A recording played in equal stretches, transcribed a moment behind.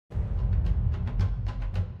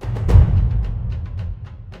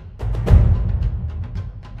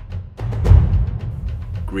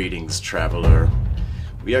Greetings, traveler.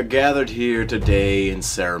 We are gathered here today in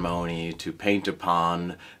ceremony to paint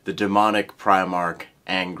upon the demonic Primarch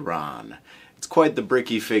Angron. It's quite the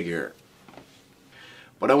bricky figure.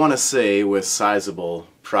 What I want to say with sizable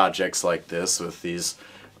projects like this, with these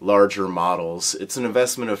larger models, it's an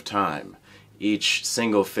investment of time. Each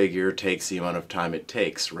single figure takes the amount of time it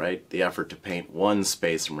takes, right? The effort to paint one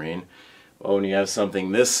Space Marine. Well, when you have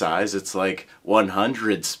something this size, it's like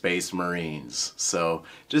 100 Space Marines. So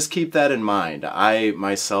just keep that in mind. I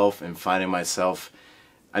myself am finding myself,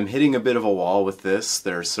 I'm hitting a bit of a wall with this.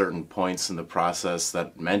 There are certain points in the process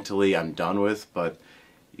that mentally I'm done with, but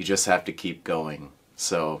you just have to keep going.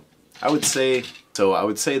 So I would say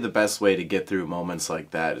the best way to get through moments like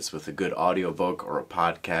that is with a good audiobook or a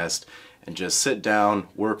podcast, and just sit down,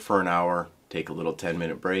 work for an hour, take a little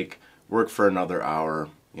 10-minute break, work for another hour.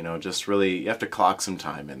 You know, just really, you have to clock some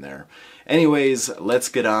time in there. Anyways, let's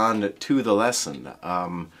get on to the lesson.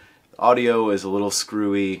 Audio is a little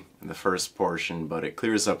screwy in the first portion, but it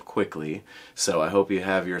clears up quickly. So I hope you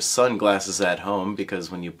have your sunglasses at home, because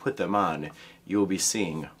when you put them on, you will be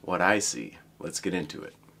seeing what I see. Let's get into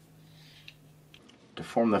it. To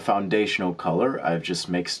form the foundational color, I've just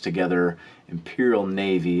mixed together Imperial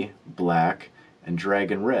Navy, Black, and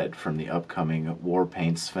Dragon Red from the upcoming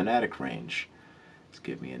Warpaints Fanatic range. Let's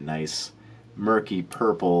give me a nice murky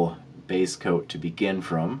purple base coat to begin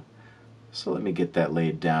from. So let me get that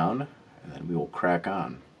laid down, and then we will crack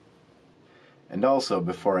on. And also,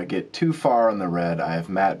 before I get too far on the red, I have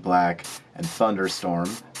Matte Black and Thunderstorm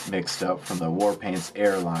mixed up from the Warpaints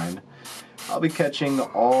airline. I'll be catching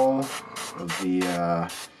all of the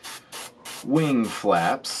wing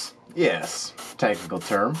flaps. Yes, technical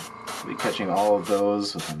term. I'll be catching all of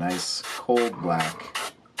those with a nice cold black.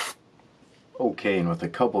 Okay, and with a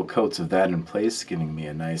couple coats of that in place, giving me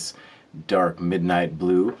a nice dark midnight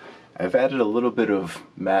blue, I've added a little bit of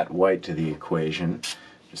matte white to the equation,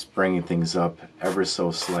 just bringing things up ever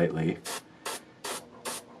so slightly.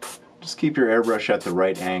 Just keep your airbrush at the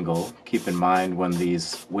right angle. Keep in mind when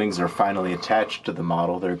these wings are finally attached to the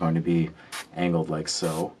model, they're going to be angled like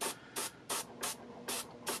so.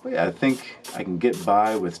 But yeah, I think I can get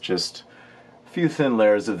by with just a few thin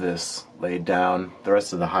layers of this laid down. The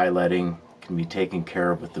rest of the highlighting can be taken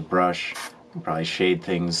care of with the brush. You can probably shade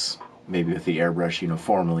things maybe with the airbrush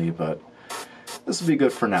uniformly, but this will be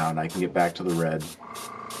good for now, and I can get back to the red.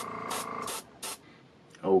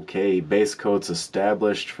 Okay, base coat's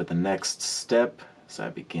established. For the next step, as I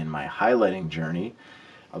begin my highlighting journey,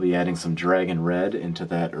 I'll be adding some Dragon Red into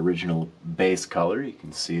that original base color. You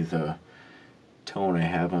can see the tone I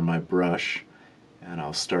have on my brush, and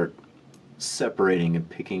I'll start separating and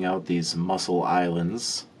picking out these muscle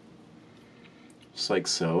islands. Just like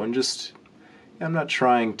so, and just, I'm not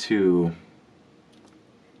trying to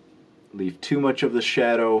leave too much of the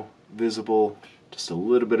shadow visible, just a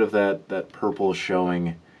little bit of that purple showing,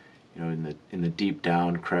 you know, in the deep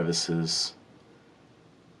down crevices.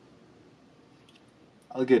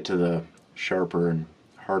 I'll get to the sharper and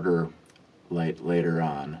harder light later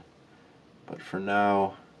on, but for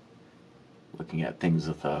now, looking at things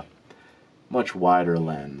with a much wider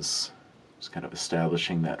lens. Just kind of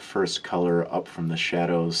establishing that first color up from the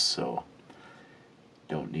shadows, so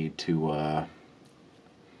don't need to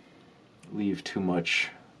leave too much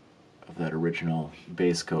of that original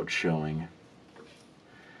base coat showing.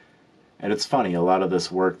 And it's funny, a lot of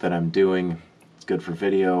this work that I'm doing, it's good for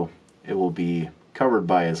video, it will be covered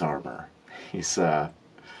by his armor. He's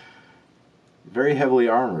very heavily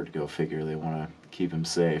armored, go figure. They want to keep him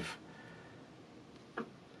safe. I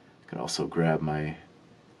can also grab my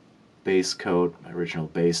base coat, my original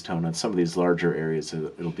base tone. On some of these larger areas,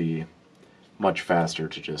 it'll be much faster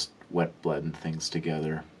to just wet blend things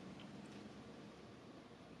together.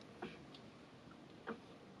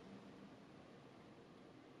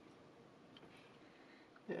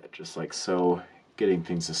 Yeah, just like so, getting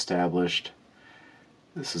things established.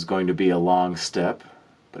 This is going to be a long step,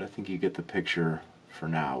 but I think you get the picture for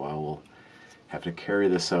now. I will have to carry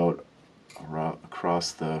this out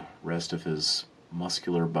across the rest of his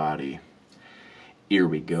muscular body. Here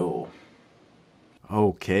we go.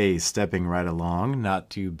 Okay, stepping right along, not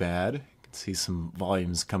too bad. You can see some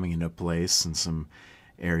volumes coming into place in some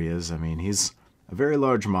areas. I mean, he's a very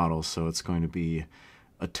large model, so it's going to be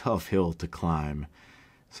a tough hill to climb.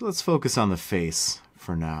 So let's focus on the face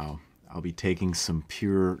for now. I'll be taking some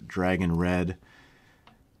pure Dragon Red.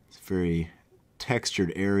 It's a very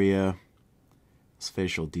textured area. His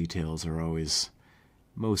facial details are always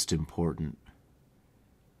most important.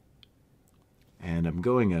 And I'm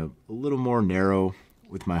going a little more narrow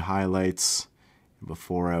with my highlights.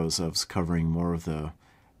 Before I was covering more of the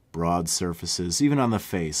broad surfaces. Even on the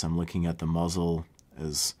face, I'm looking at the muzzle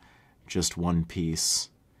as just one piece.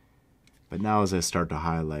 But now as I start to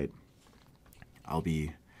highlight, I'll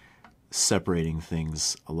be separating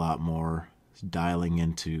things a lot more, dialing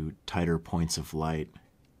into tighter points of light,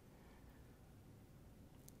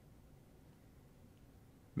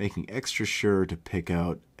 making extra sure to pick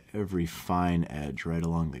out every fine edge right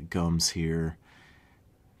along the gums here,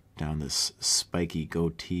 down this spiky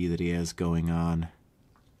goatee that he has going on.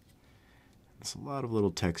 There's a lot of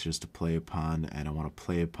little textures to play upon, and I want to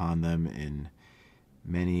play upon them in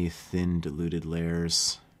many thin diluted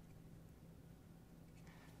layers,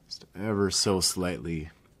 just ever so slightly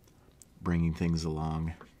bringing things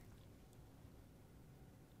along.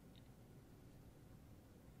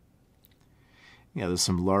 Yeah, there's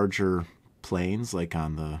some larger planes, like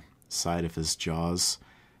on the side of his jaws.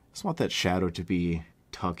 I just want that shadow to be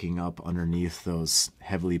tucking up underneath those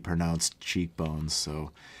heavily pronounced cheekbones,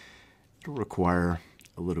 so it'll require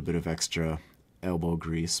a little bit of extra elbow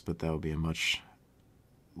grease, but that will be a much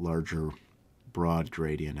larger broad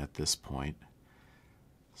gradient at this point.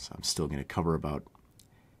 So I'm still going to cover about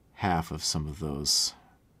half of some of those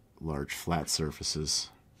large flat surfaces.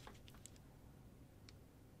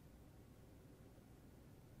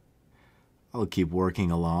 I'll keep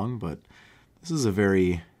working along, but this is a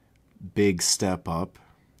very big step up,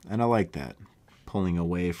 and I like that. Pulling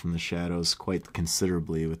away from the shadows quite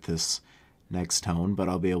considerably with this next tone, but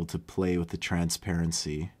I'll be able to play with the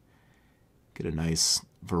transparency, get a nice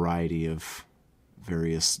variety of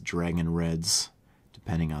various dragon reds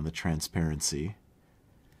depending on the transparency.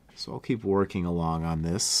 So I'll keep working along on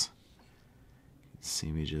this. You can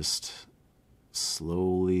see me just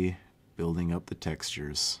slowly building up the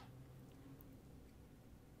textures.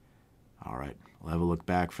 Alright, we'll have a look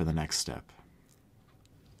back for the next step.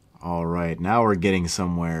 Alright, now we're getting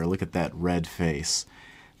somewhere. Look at that red face.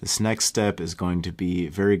 This next step is going to be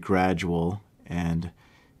very gradual, and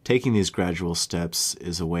taking these gradual steps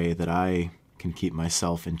is a way that I can keep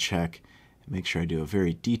myself in check and make sure I do a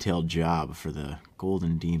very detailed job for the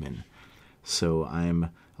golden demon. So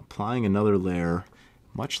I'm applying another layer,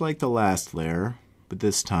 much like the last layer, but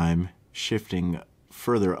this time shifting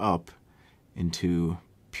further up into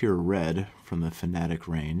pure red from the Fanatic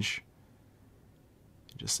range.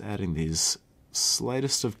 Just adding these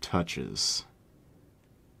slightest of touches.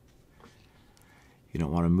 You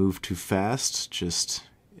don't want to move too fast, just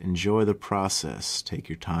enjoy the process. Take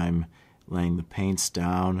your time laying the paints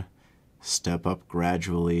down, step up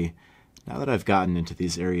gradually. Now that I've gotten into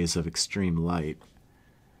these areas of extreme light,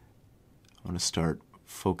 I want to start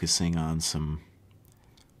focusing on some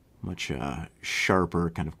much sharper,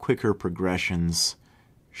 kind of quicker progressions,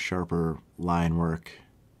 sharper line work.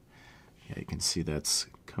 Yeah, you can see that's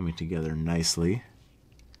coming together nicely.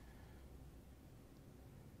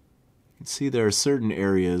 You can see there are certain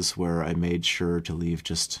areas where I made sure to leave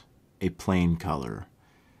just a plain color.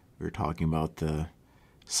 We were talking about the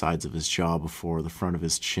sides of his jaw before, the front of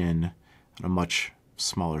his chin on a much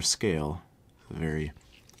smaller scale. It's a very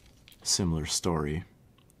similar story.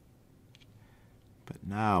 But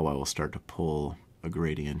now I will start to pull a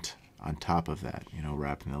gradient on top of that, you know,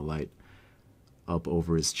 wrapping the light up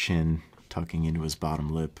over his chin, tucking into his bottom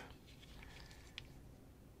lip.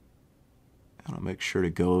 And I'll make sure to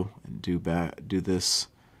go and do this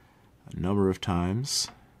a number of times,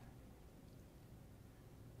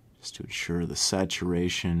 just to ensure the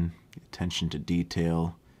saturation, the attention to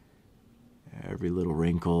detail, every little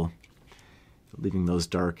wrinkle, leaving those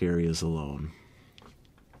dark areas alone.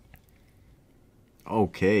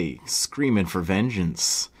 Okay, screaming for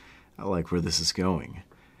vengeance. I like where this is going.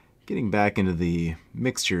 Getting back into the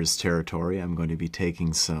mixtures territory, I'm going to be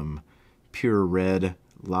taking some pure red,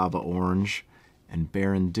 lava orange, and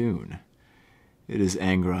barren dune. It is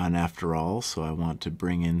Angron after all, so I want to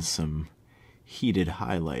bring in some heated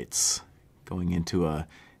highlights, going into a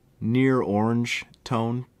near orange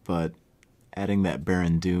tone, but adding that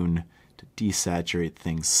barren dune to desaturate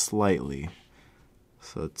things slightly.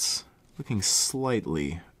 So it's looking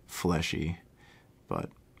slightly fleshy, but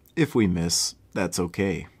if we miss, that's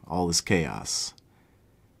okay. All is chaos.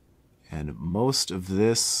 And most of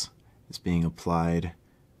this is being applied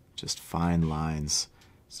just fine lines.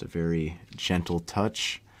 It's a very gentle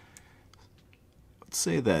touch. Let's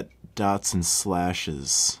say that dots and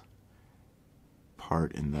slashes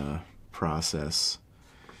part in the process.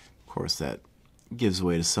 Of course, that gives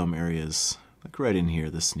way to some areas. Like right in here,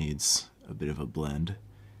 this needs a bit of a blend.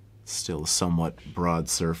 It's still a somewhat broad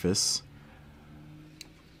surface.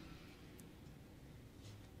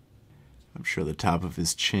 I'm sure the top of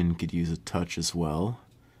his chin could use a touch as well.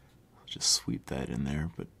 just sweep that in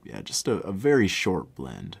there. But yeah, just a very short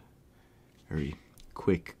blend. Very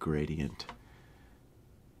quick gradient.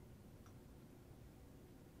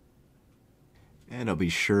 And I'll be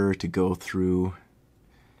sure to go through,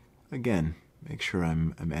 again, make sure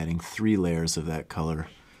I'm adding 3 layers of that color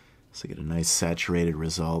so I get a nice saturated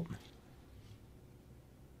result.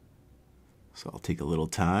 So I'll take a little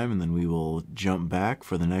time and then we will jump back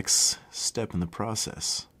for the next step in the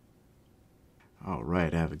process.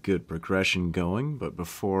 Alright, I have a good progression going, but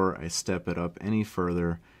before I step it up any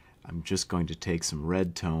further, I'm just going to take some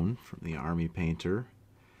red tone from the Army Painter,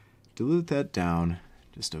 dilute that down,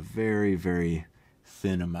 just a very, very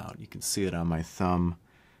thin amount. You can see it on my thumb.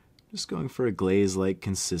 Just going for a glaze-like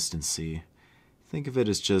consistency. Think of it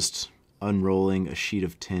as just unrolling a sheet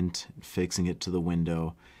of tint and fixing it to the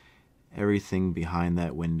window. Everything behind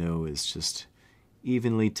that window is just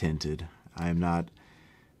evenly tinted. I am not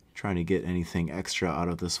trying to get anything extra out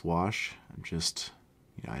of this wash. I'm just,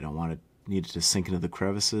 I don't want it needed to sink into the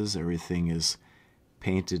crevices. Everything is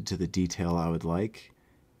painted to the detail I would like.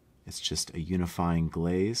 It's just a unifying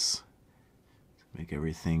glaze to make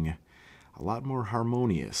everything a lot more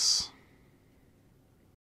harmonious.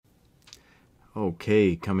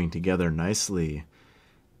 Okay, coming together nicely.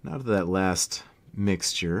 Now to that last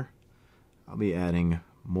mixture, I'll be adding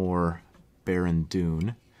more Barren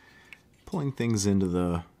Dune, pulling things into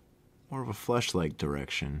the more of a flesh-like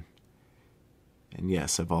direction. And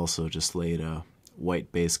yes, I've also just laid a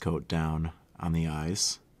white base coat down on the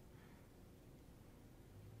eyes.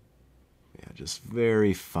 Yeah, just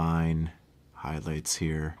very fine highlights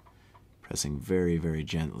here, pressing very, very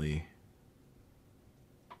gently.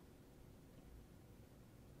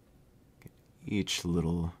 Each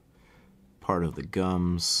little part of the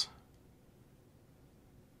gums,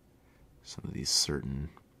 some of these certain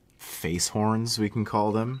face horns, we can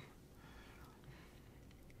call them.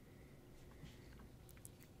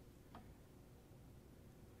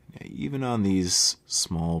 Yeah, even on these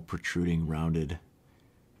small protruding rounded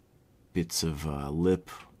bits of lip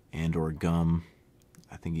and or gum,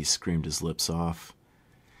 I think he screamed his lips off.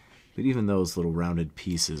 But even those little rounded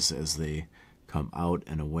pieces as they come out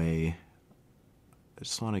and away, I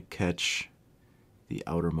just want to catch the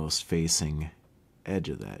outermost facing edge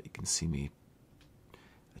of that. You can see me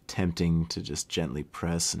attempting to just gently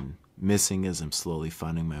press and missing as I'm slowly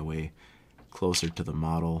finding my way closer to the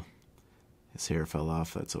model. His hair fell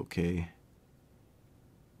off, that's okay.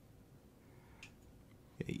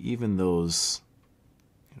 Even those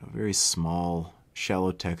very small,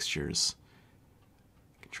 shallow textures,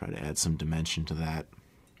 I can try to add some dimension to that.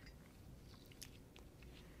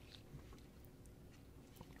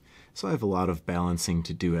 So I have a lot of balancing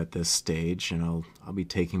to do at this stage, and I'll be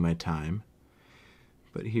taking my time.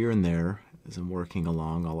 But here and there, as I'm working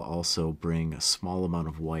along, I'll also bring a small amount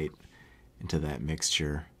of white into that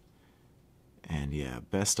mixture. And yeah,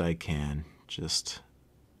 best I can, just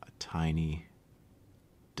a tiny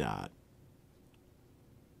dot.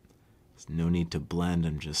 There's no need to blend,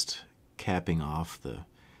 I'm just capping off the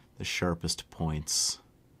sharpest points.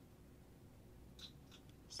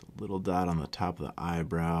 Just a little dot on the top of the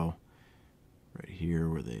eyebrow, right here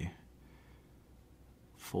where they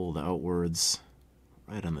fold outwards,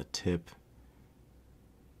 right on the tip.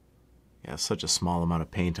 Yeah, such a small amount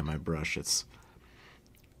of paint on my brush, it's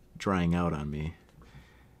drying out on me.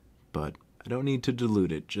 But I don't need to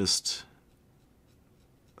dilute it, just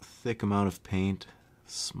a thick amount of paint,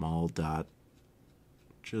 small dot,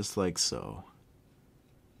 just like so.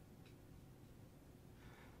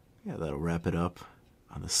 Yeah, that'll wrap it up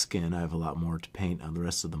on the skin. I have a lot more to paint on the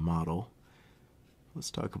rest of the model.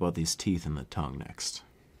 Let's talk about these teeth and the tongue next.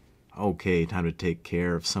 Okay, time to take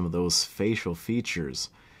care of some of those facial features.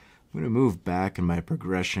 I'm going to move back in my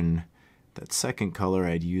progression. That second color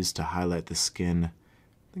I'd used to highlight the skin,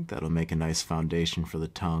 I think that'll make a nice foundation for the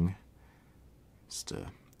tongue. Just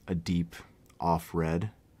a deep off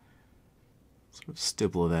red. Sort of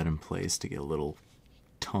stipple that in place to get a little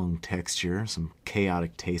tongue texture, some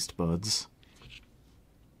chaotic taste buds.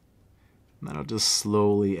 And then I'll just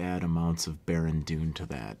slowly add amounts of Barren Dune to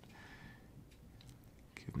that.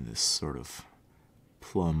 Give them this sort of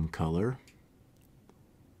plum color.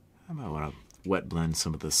 I might want to wet blend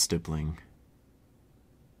some of the stippling.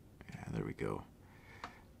 Yeah, there we go.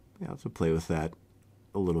 Yeah, I'll have to play with that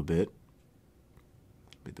a little bit.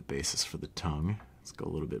 That'll be the basis for the tongue. Let's go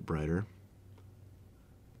a little bit brighter.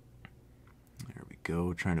 There we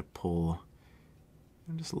go, trying to pull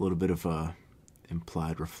just a little bit of a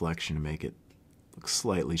implied reflection to make it look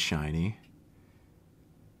slightly shiny.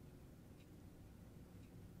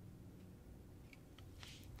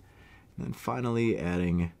 And then finally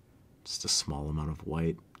adding just a small amount of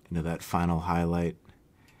white into that final highlight.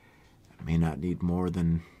 I may not need more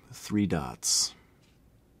than 3 dots.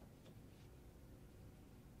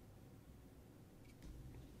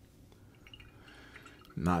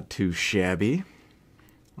 Not too shabby.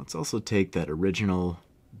 Let's also take that original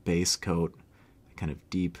base coat, kind of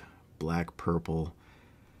deep black purple.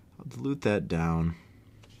 I'll dilute that down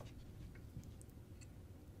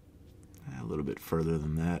a little bit further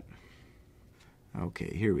than that.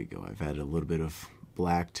 Okay, here we go. I've added a little bit of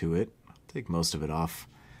black to it. I'll take most of it off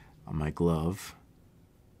on my glove.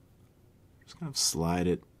 Just kind of slide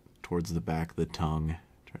it towards the back of the tongue.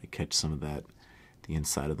 Try to catch some of that, the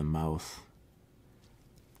inside of the mouth.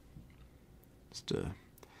 Just a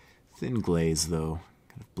thin glaze though,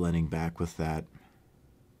 kind of blending back with that.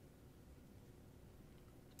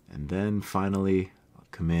 And then finally, I'll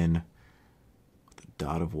come in with a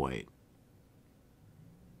dot of white.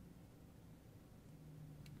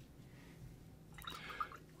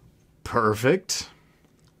 Perfect.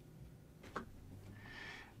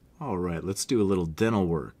 All right, let's do a little dental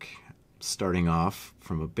work. Starting off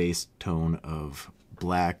from a base tone of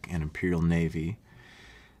black and imperial navy.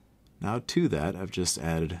 Now to that, I've just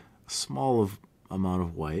added a small amount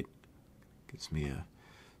of white. Gives me a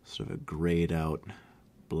sort of a grayed out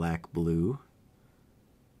black blue.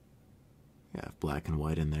 Yeah, I have black and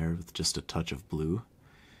white in there with just a touch of blue.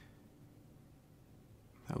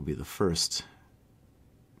 That would be the first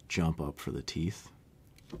jump up for the teeth.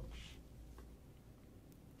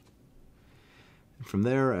 And from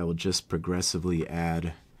there, I will just progressively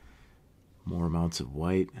add more amounts of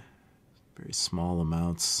white, very small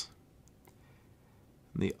amounts.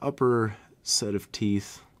 And the upper set of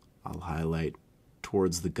teeth, I'll highlight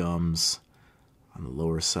towards the gums. On the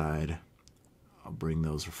lower side, I'll bring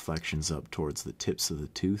those reflections up towards the tips of the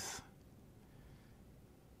tooth.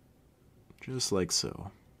 Just like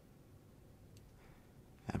so.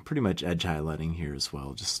 And pretty much edge highlighting here as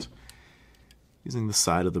well, just using the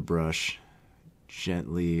side of the brush,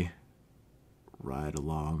 gently ride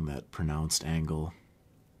along that pronounced angle.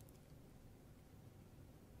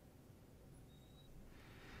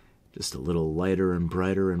 Just a little lighter and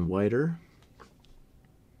brighter and whiter.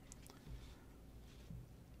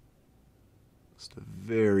 Just a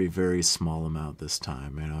very, very small amount this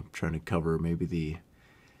time, and I'm trying to cover maybe the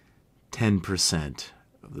 10%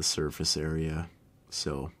 of the surface area.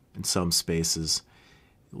 So in some spaces,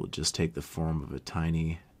 it will just take the form of a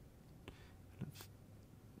tiny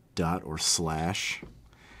dot or slash.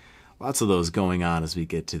 Lots of those going on as we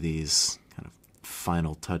get to these kind of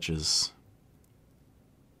final touches.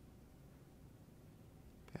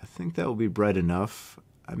 I think that will be bright enough.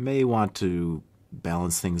 I may want to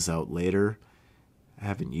balance things out later. I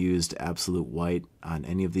haven't used absolute white on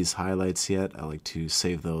any of these highlights yet. I like to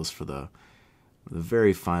save those for the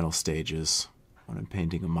very final stages when I'm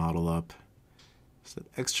painting a model up. Just that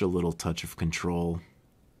extra little touch of control.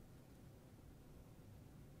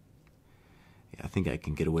 Yeah, I think I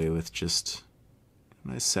can get away with just a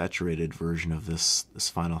nice saturated version of this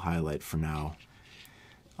final highlight for now.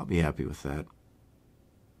 I'll be happy with that.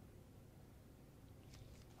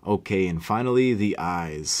 Okay, and finally the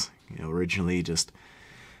eyes. Originally just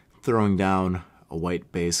throwing down a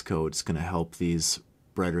white base coat is going to help these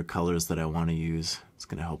brighter colors that I want to use. It's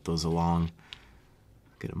going to help those along.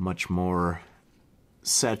 Get a much more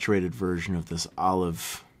saturated version of this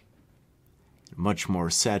olive, a much more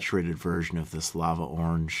saturated version of this lava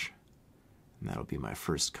orange, and that'll be my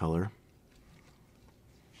first color.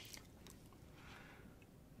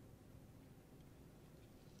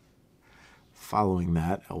 Following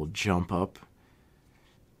that, I will jump up,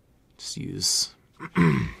 just use,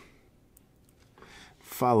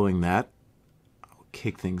 following that, I'll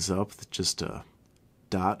kick things up with just a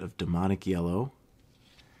dot of demonic yellow.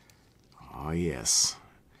 Oh yes,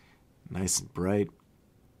 nice and bright.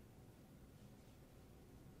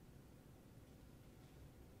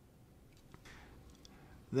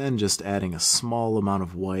 Then just adding a small amount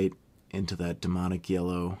of white into that demonic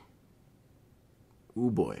yellow. Ooh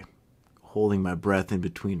boy. Holding my breath in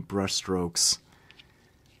between brush strokes.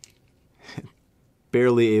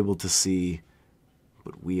 Barely able to see,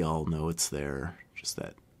 but we all know it's there. Just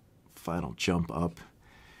that final jump up,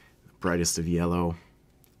 the brightest of yellow.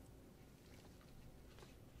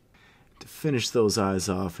 To finish those eyes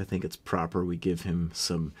off, I think it's proper we give him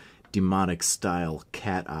some demonic style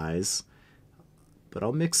cat eyes. But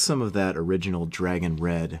I'll mix some of that original dragon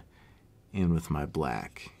red in with my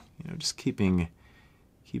black. Just keeping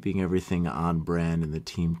everything on brand in the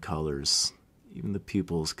team colors. Even the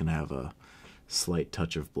pupils can have a slight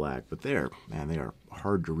touch of black, but they are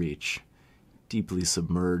hard to reach. Deeply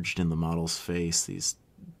submerged in the model's face, these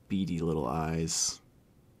beady little eyes.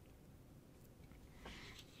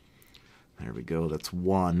 There we go, that's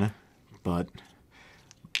one, but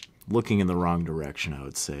looking in the wrong direction, I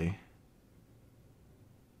would say.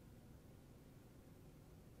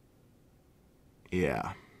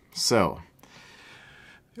 Yeah, so,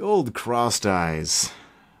 the old crossed eyes.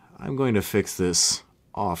 I'm going to fix this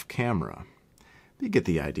off camera. You get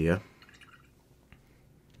the idea.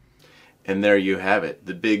 And there you have it,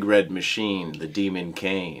 the big red machine, the Demon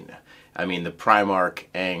Cane. I mean, the Primarch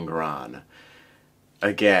Angron.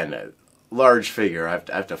 Again, large figure. I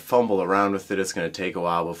have to fumble around with it. It's going to take a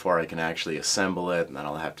while before I can actually assemble it, and then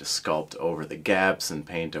I'll have to sculpt over the gaps and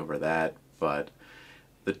paint over that. But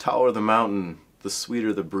the taller the mountain, the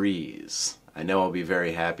sweeter the breeze. I know I'll be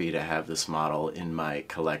very happy to have this model in my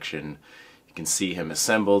collection. You can see him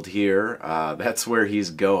assembled here. That's where he's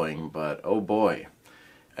going, but oh boy.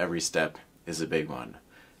 Every step is a big one.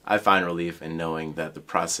 I find relief in knowing that the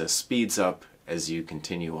process speeds up as you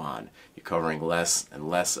continue on. You're covering less and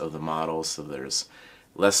less of the model, so there's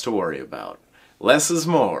less to worry about. Less is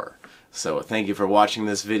more. So thank you for watching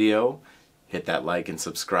this video. Hit that like and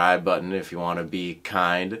subscribe button if you want to be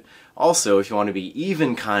kind. Also, if you want to be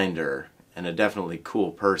even kinder and a definitely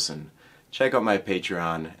cool person, check out my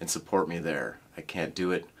Patreon and support me there. I can't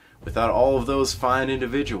do it without all of those fine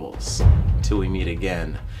individuals. Until we meet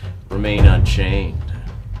again, remain unchained.